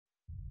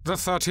The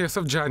 30th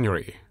of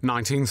January,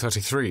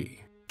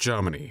 1933,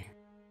 Germany.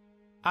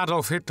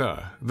 Adolf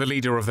Hitler, the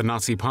leader of the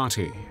Nazi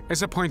Party,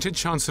 is appointed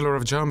Chancellor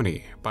of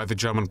Germany by the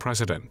German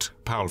President,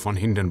 Paul von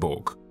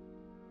Hindenburg.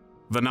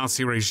 The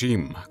Nazi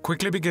regime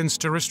quickly begins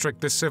to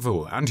restrict the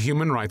civil and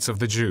human rights of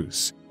the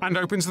Jews and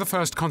opens the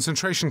first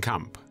concentration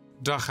camp,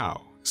 Dachau,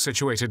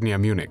 situated near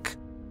Munich.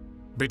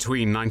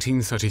 Between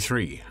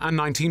 1933 and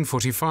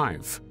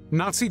 1945,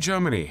 Nazi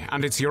Germany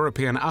and its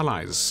European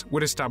allies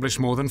would establish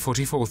more than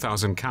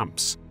 44,000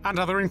 camps and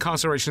other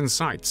incarceration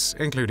sites,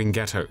 including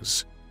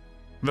ghettos.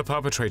 The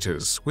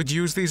perpetrators would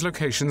use these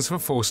locations for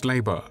forced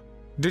labor,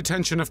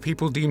 detention of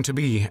people deemed to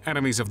be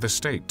enemies of the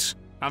state,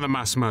 and the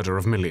mass murder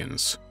of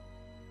millions.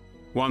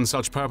 One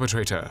such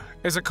perpetrator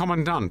is a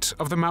commandant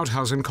of the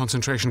Mauthausen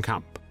concentration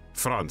camp,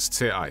 Franz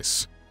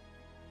Ziereis.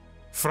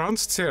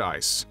 Franz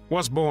Ziereis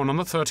was born on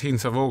the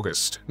 13th of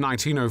August,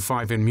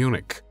 1905 in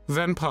Munich,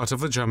 then part of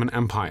the German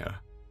Empire.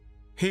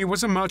 He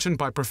was a merchant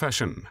by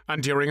profession,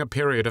 and during a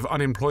period of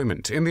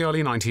unemployment in the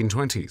early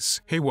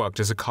 1920s, he worked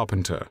as a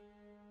carpenter.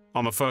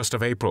 On the 1st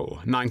of April,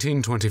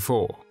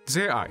 1924,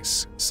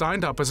 Ziereis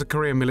signed up as a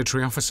career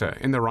military officer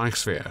in the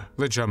Reichswehr,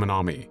 the German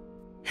army.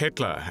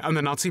 Hitler and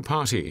the Nazi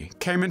Party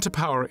came into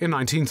power in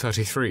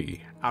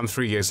 1933, and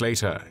 3 years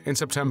later, in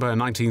September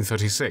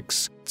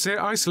 1936,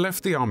 Ziereis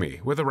left the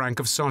army with the rank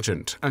of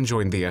sergeant and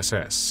joined the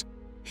SS.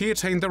 He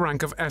attained the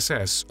rank of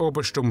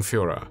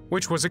SS-Obersturmführer,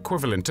 which was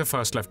equivalent to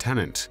first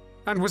lieutenant,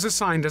 and was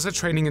assigned as a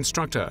training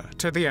instructor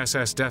to the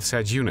SS Death's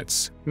Head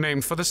units,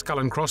 named for the skull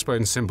and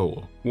crossbones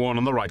symbol worn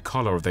on the right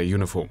collar of their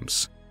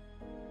uniforms.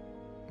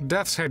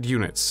 Death's Head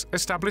units,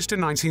 established in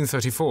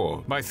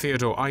 1934 by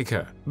Theodor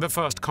Eicke, the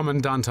first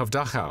Commandant of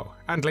Dachau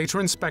and later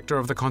inspector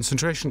of the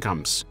concentration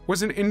camps,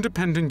 was an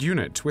independent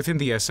unit within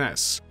the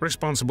SS,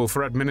 responsible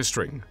for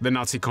administering the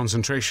Nazi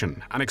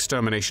concentration and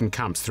extermination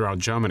camps throughout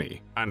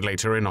Germany and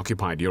later in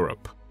occupied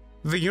Europe.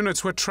 The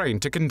units were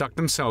trained to conduct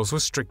themselves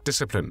with strict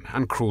discipline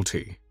and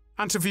cruelty,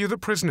 and to view the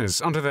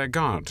prisoners under their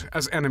guard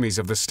as enemies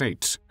of the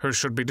state, who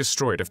should be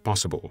destroyed if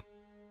possible.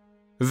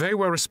 They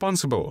were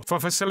responsible for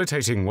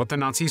facilitating what the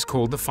Nazis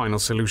called the final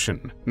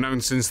solution,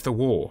 known since the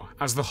war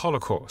as the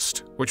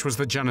Holocaust, which was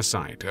the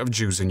genocide of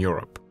Jews in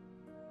Europe.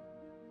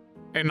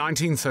 In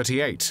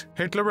 1938,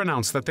 Hitler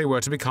announced that they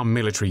were to become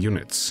military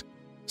units.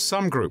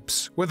 Some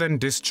groups were then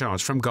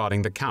discharged from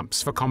guarding the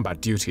camps for combat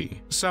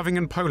duty, serving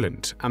in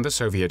Poland and the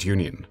Soviet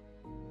Union.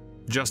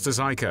 Just as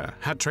Eicke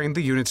had trained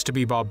the units to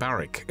be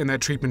barbaric in their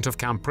treatment of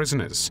camp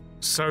prisoners,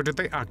 so did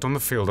they act on the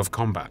field of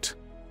combat.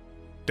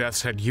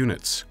 Death's Head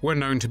units were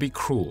known to be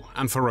cruel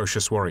and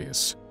ferocious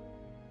warriors.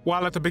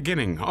 While at the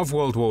beginning of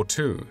World War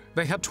II,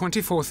 they had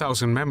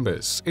 24,000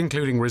 members,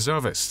 including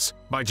reservists,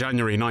 by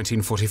January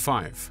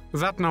 1945,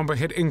 that number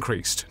had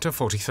increased to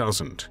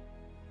 40,000.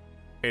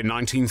 In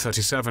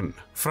 1937,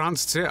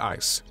 Franz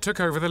Ziereis took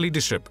over the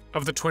leadership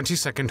of the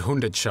 22nd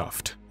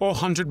Hundertschaft, or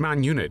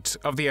 100-man unit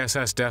of the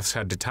SS Death's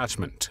Head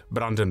Detachment,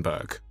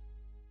 Brandenburg.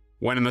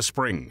 When in the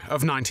spring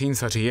of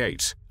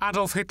 1938,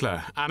 Adolf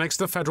Hitler annexed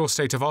the Federal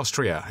State of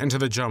Austria into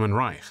the German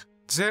Reich,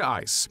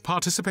 Ziereis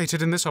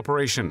participated in this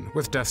operation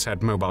with Death's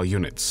Head mobile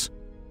units.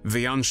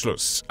 The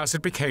Anschluss, as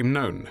it became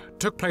known,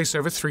 took place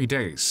over 3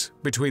 days,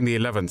 between the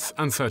 11th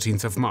and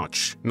 13th of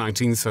March,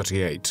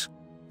 1938.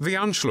 The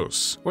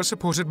Anschluss was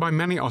supported by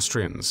many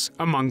Austrians,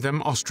 among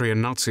them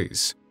Austrian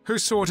Nazis, who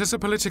saw it as a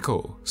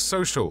political,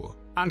 social,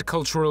 and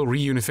cultural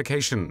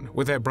reunification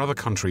with their brother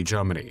country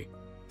Germany.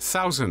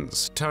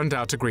 Thousands turned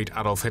out to greet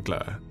Adolf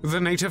Hitler,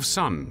 the native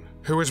son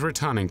who was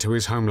returning to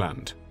his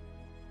homeland.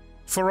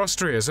 For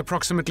Austria's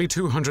approximately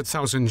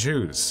 200,000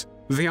 Jews,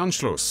 the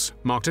Anschluss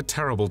marked a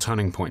terrible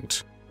turning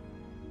point.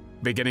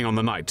 Beginning on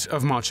the night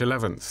of March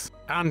 11th,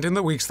 and in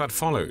the weeks that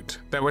followed,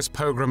 there was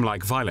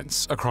pogrom-like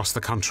violence across the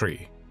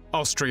country.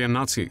 Austrian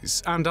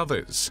Nazis and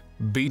others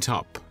beat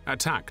up,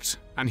 attacked,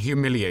 and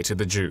humiliated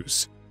the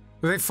Jews.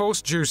 They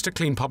forced Jews to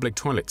clean public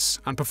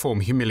toilets and perform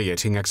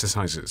humiliating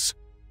exercises.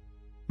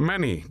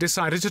 Many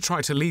decided to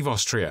try to leave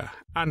Austria,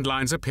 and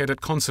lines appeared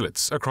at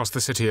consulates across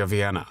the city of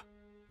Vienna.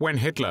 When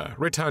Hitler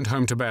returned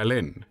home to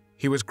Berlin,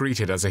 he was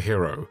greeted as a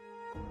hero.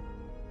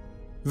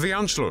 The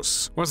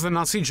Anschluss was the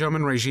Nazi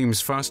German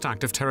regime's first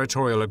act of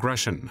territorial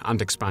aggression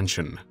and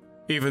expansion.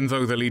 Even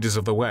though the leaders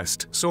of the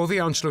West saw the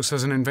Anschluss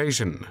as an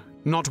invasion,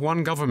 not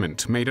one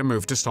government made a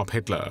move to stop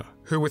Hitler,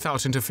 who,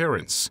 without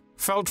interference,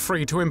 felt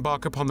free to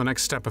embark upon the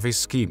next step of his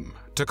scheme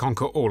to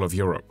conquer all of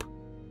Europe.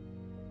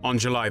 On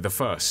July 1,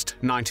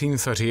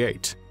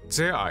 1938,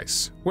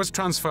 Ziereis was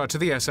transferred to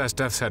the SS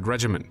Death's Head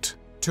Regiment,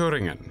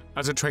 Thüringen,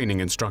 as a training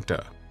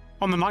instructor.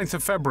 On the 9th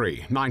of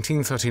February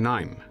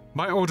 1939,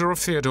 by order of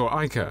Theodor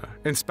Eicke,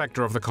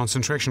 inspector of the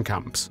concentration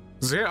camps,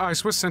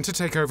 Ziereis was sent to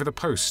take over the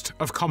post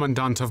of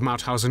Commandant of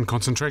Mauthausen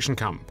concentration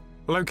camp,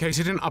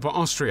 located in Upper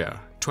Austria,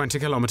 20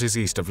 kilometers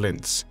east of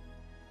Linz.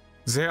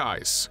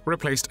 Ziereis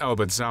replaced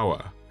Albert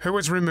Sauer, who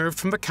was removed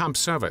from the camp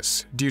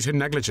service due to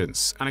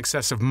negligence and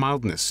excessive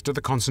mildness to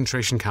the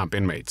concentration camp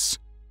inmates.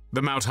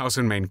 The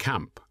Mauthausen main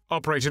camp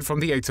operated from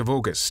the 8th of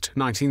August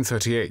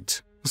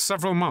 1938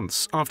 several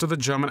months after the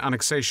German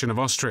annexation of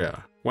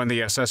Austria, when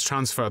the SS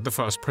transferred the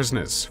first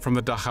prisoners from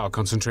the Dachau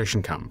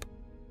concentration camp.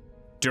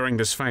 During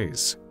this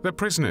phase, the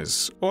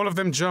prisoners, all of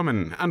them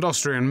German and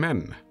Austrian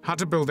men, had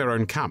to build their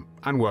own camp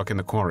and work in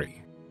the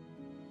quarry.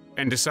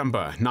 In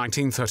December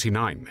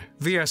 1939,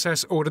 the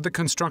SS ordered the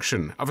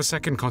construction of a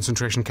second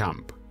concentration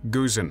camp,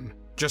 Gusen,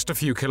 just a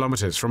few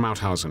kilometers from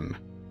Mauthausen.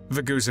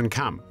 The Gusen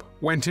camp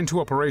went into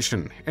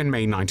operation in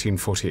May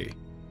 1940.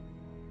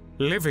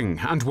 Living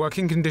and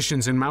working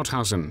conditions in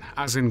Mauthausen,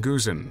 as in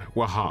Gusen,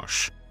 were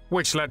harsh,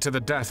 which led to the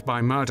death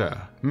by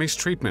murder,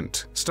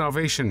 mistreatment,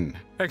 starvation,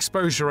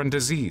 exposure and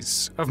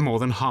disease of more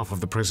than half of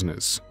the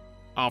prisoners.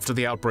 After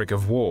the outbreak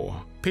of war,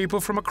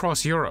 people from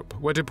across Europe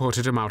were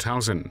deported to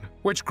Mauthausen,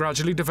 which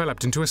gradually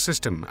developed into a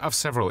system of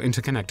several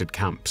interconnected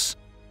camps.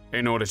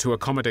 In order to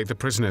accommodate the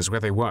prisoners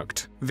where they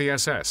worked, the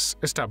SS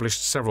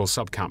established several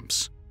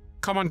subcamps.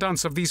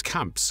 Commandants of these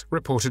camps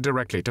reported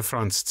directly to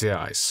Franz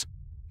Ziereis.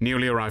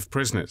 Newly arrived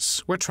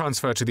prisoners were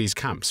transferred to these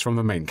camps from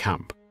the main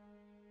camp.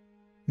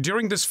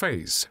 During this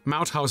phase,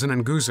 Mauthausen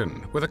and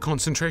Gusen were the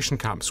concentration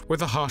camps with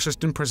the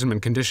harshest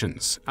imprisonment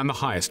conditions and the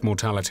highest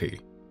mortality.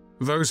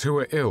 Those who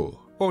were ill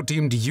or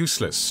deemed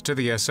useless to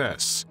the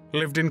SS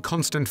lived in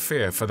constant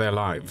fear for their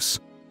lives.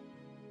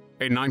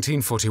 In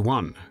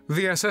 1941,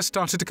 the SS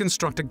started to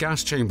construct a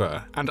gas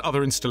chamber and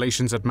other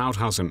installations at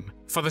Mauthausen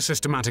for the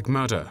systematic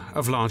murder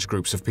of large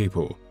groups of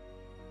people.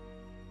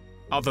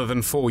 Other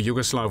than 4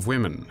 Yugoslav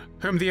women,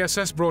 whom the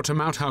SS brought to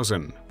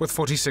Mauthausen, with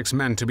 46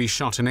 men to be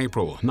shot in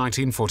April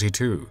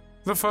 1942,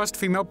 the first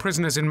female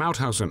prisoners in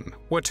Mauthausen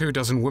were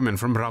 24 women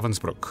from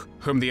Ravensbrück,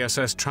 whom the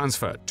SS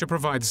transferred to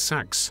provide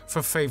sex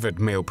for favored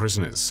male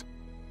prisoners.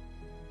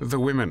 The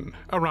women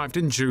arrived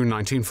in June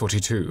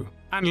 1942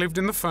 and lived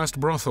in the first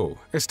brothel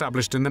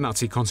established in the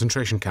Nazi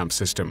concentration camp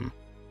system.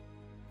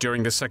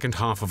 During the second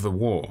half of the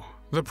war,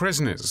 the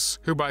prisoners,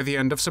 who by the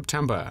end of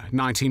September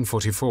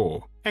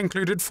 1944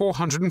 included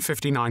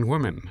 459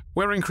 women,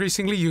 were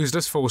increasingly used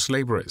as forced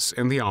laborers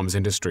in the arms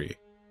industry.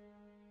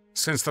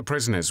 Since the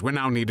prisoners were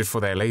now needed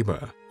for their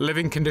labor,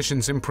 living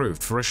conditions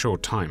improved for a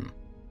short time.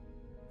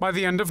 By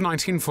the end of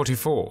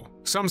 1944,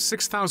 some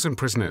 6,000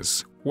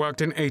 prisoners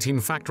worked in 18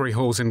 factory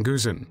halls in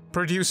Gusen,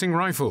 producing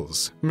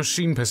rifles,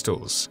 machine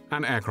pistols,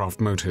 and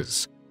aircraft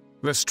motors.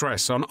 The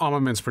stress on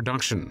armaments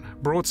production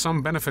brought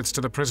some benefits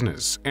to the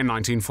prisoners in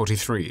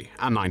 1943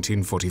 and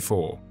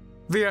 1944.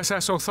 The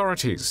SS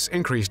authorities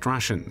increased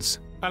rations,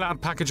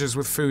 allowed packages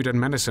with food and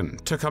medicine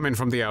to come in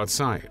from the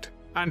outside,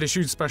 and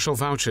issued special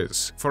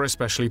vouchers for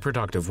especially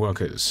productive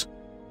workers.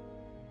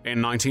 In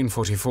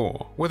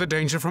 1944, with the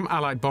danger from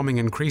Allied bombing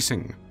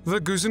increasing, the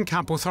Gusen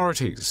camp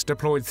authorities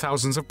deployed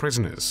thousands of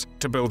prisoners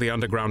to build the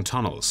underground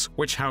tunnels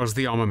which housed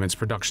the armaments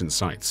production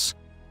sites.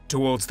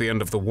 Towards the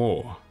end of the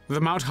war, the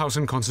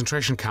Mauthausen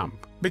concentration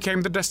camp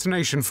became the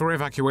destination for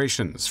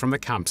evacuations from the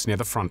camps near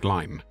the front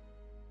line.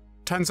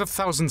 Tens of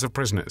thousands of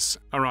prisoners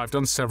arrived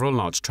on several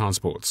large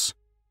transports.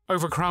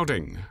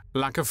 Overcrowding,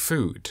 lack of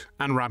food,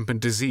 and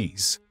rampant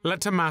disease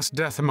led to mass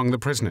death among the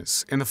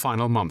prisoners in the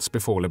final months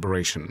before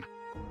liberation.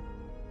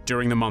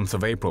 During the month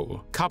of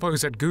April,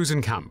 capos at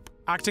Gusen camp,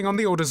 acting on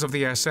the orders of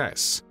the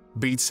SS,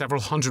 beat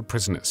several hundred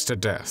prisoners to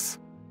death.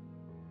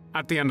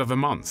 At the end of the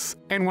month,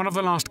 in one of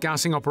the last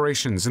gassing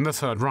operations in the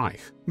Third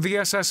Reich, the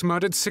SS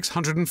murdered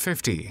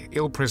 650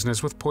 ill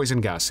prisoners with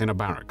poison gas in a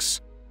barracks.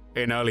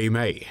 In early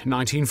May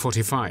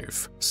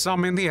 1945,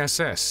 some in the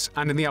SS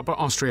and in the Upper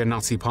Austria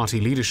Nazi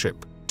Party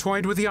leadership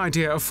toyed with the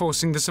idea of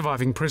forcing the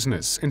surviving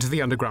prisoners into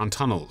the underground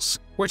tunnels,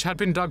 which had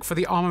been dug for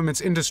the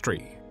armaments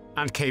industry,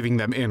 and caving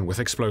them in with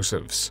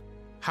explosives.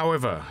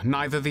 However,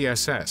 neither the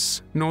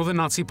SS nor the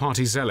Nazi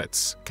Party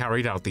zealots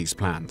carried out these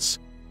plans.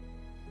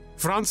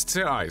 Franz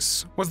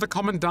Ziereis was the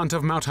commandant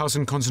of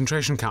Mauthausen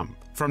concentration camp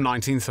from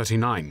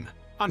 1939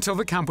 until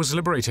the camp was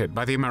liberated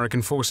by the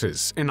American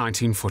forces in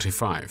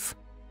 1945.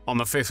 On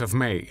the 5th of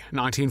May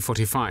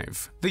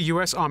 1945, the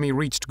US Army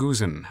reached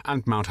Gusen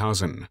and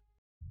Mauthausen.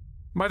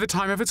 By the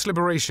time of its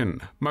liberation,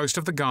 most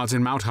of the guards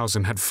in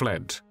Mauthausen had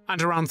fled,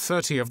 and around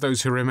 30 of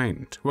those who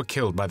remained were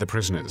killed by the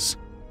prisoners.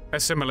 A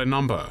similar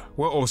number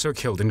were also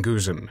killed in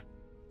Gusen.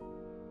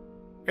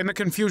 In the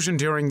confusion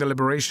during the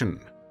liberation,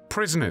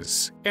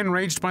 prisoners,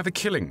 enraged by the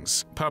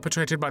killings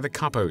perpetrated by the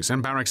capos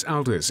and barracks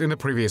elders in the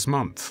previous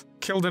month,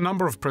 killed a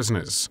number of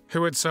prisoners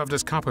who had served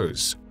as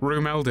capos,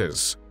 room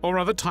elders, or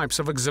other types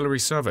of auxiliary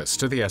service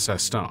to the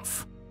SS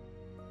staff.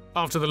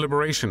 After the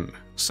liberation,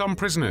 some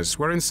prisoners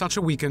were in such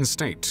a weakened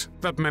state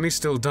that many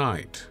still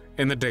died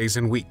in the days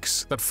and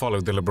weeks that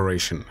followed the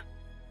liberation.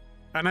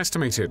 An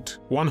estimated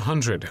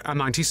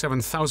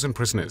 197,000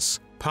 prisoners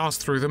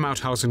passed through the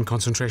Mauthausen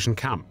concentration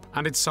camp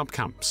and its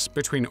subcamps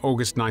between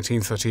August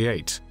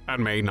 1938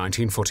 and May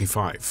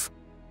 1945.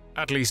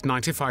 At least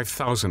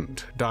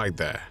 95,000 died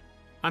there,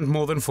 and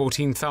more than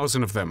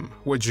 14,000 of them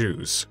were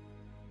Jews.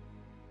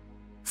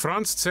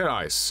 Franz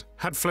Ziereis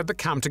had fled the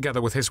camp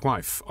together with his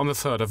wife on the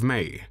 3rd of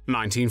May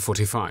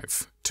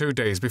 1945, 2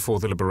 days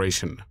before the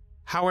liberation.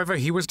 However,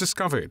 he was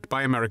discovered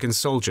by American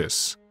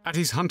soldiers at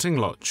his hunting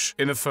lodge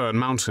in the Fern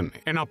Mountain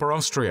in Upper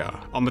Austria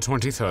on the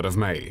 23rd of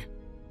May.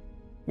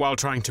 While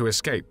trying to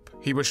escape,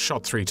 he was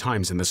shot 3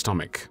 times in the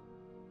stomach.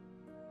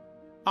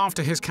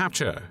 After his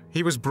capture,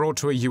 he was brought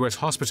to a US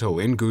hospital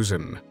in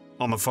Gusen.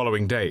 On the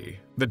following day,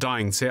 the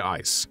dying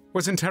Ziereis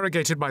was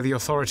interrogated by the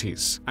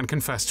authorities and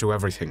confessed to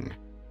everything.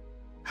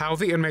 How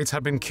the inmates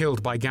had been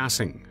killed by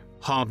gassing,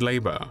 hard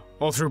labor,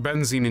 or through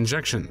benzene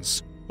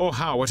injections, or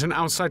how at an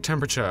outside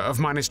temperature of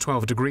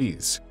 -12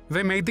 degrees,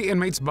 they made the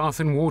inmates bath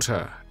in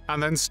water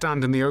and then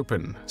stand in the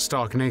open,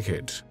 stark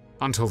naked,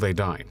 until they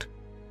died.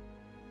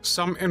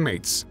 Some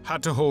inmates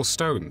had to haul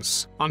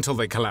stones until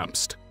they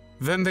collapsed.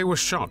 Then they were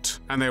shot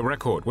and their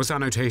record was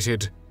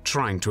annotated,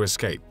 "trying to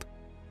escape."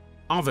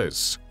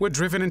 Others were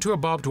driven into a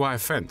barbed wire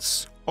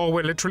fence or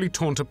were literally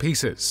torn to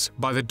pieces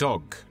by the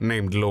dog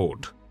named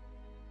Lord.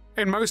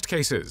 In most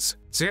cases,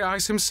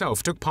 Ziereis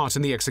himself took part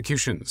in the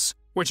executions,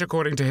 which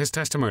according to his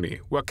testimony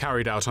were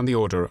carried out on the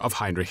order of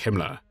Heinrich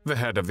Himmler, the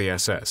head of the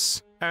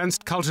SS,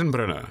 Ernst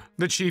Kaltenbrunner,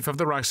 the chief of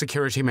the Reich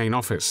Security Main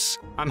Office,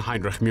 and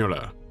Heinrich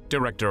Müller,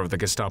 director of the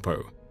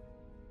Gestapo.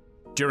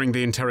 During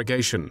the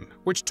interrogation,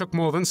 which took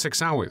more than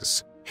 6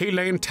 hours, he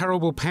lay in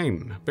terrible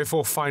pain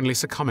before finally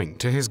succumbing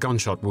to his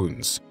gunshot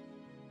wounds.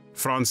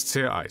 Franz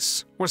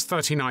Ziereis was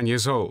 39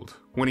 years old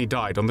when he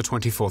died on the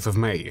 24th of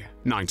May,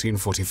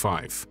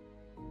 1945.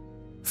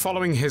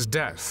 Following his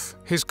death,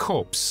 his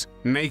corpse,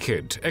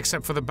 naked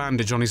except for the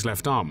bandage on his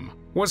left arm,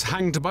 was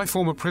hanged by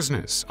former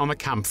prisoners on the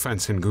camp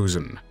fence in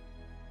Gusen.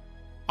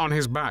 On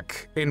his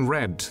back, in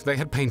red, they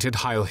had painted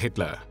Heil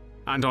Hitler,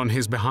 and on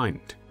his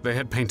behind, they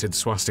had painted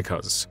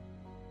swastikas.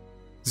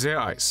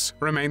 Ziereis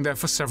remained there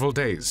for several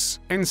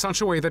days, in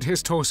such a way that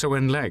his torso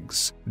and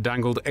legs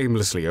dangled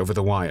aimlessly over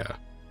the wire.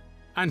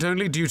 And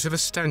only due to the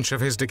stench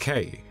of his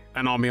decay,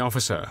 an army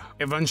officer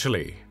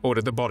eventually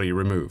ordered the body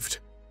removed.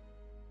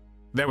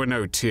 There were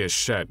no tears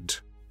shed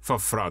for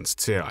Franz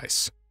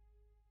Ziereis.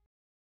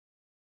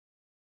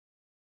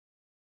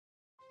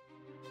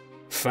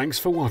 Thanks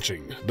for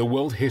watching the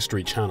World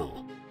History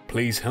Channel.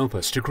 Please help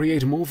us to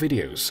create more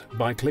videos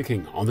by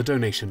clicking on the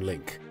donation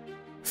link.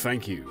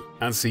 Thank you,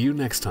 and see you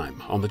next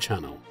time on the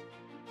channel.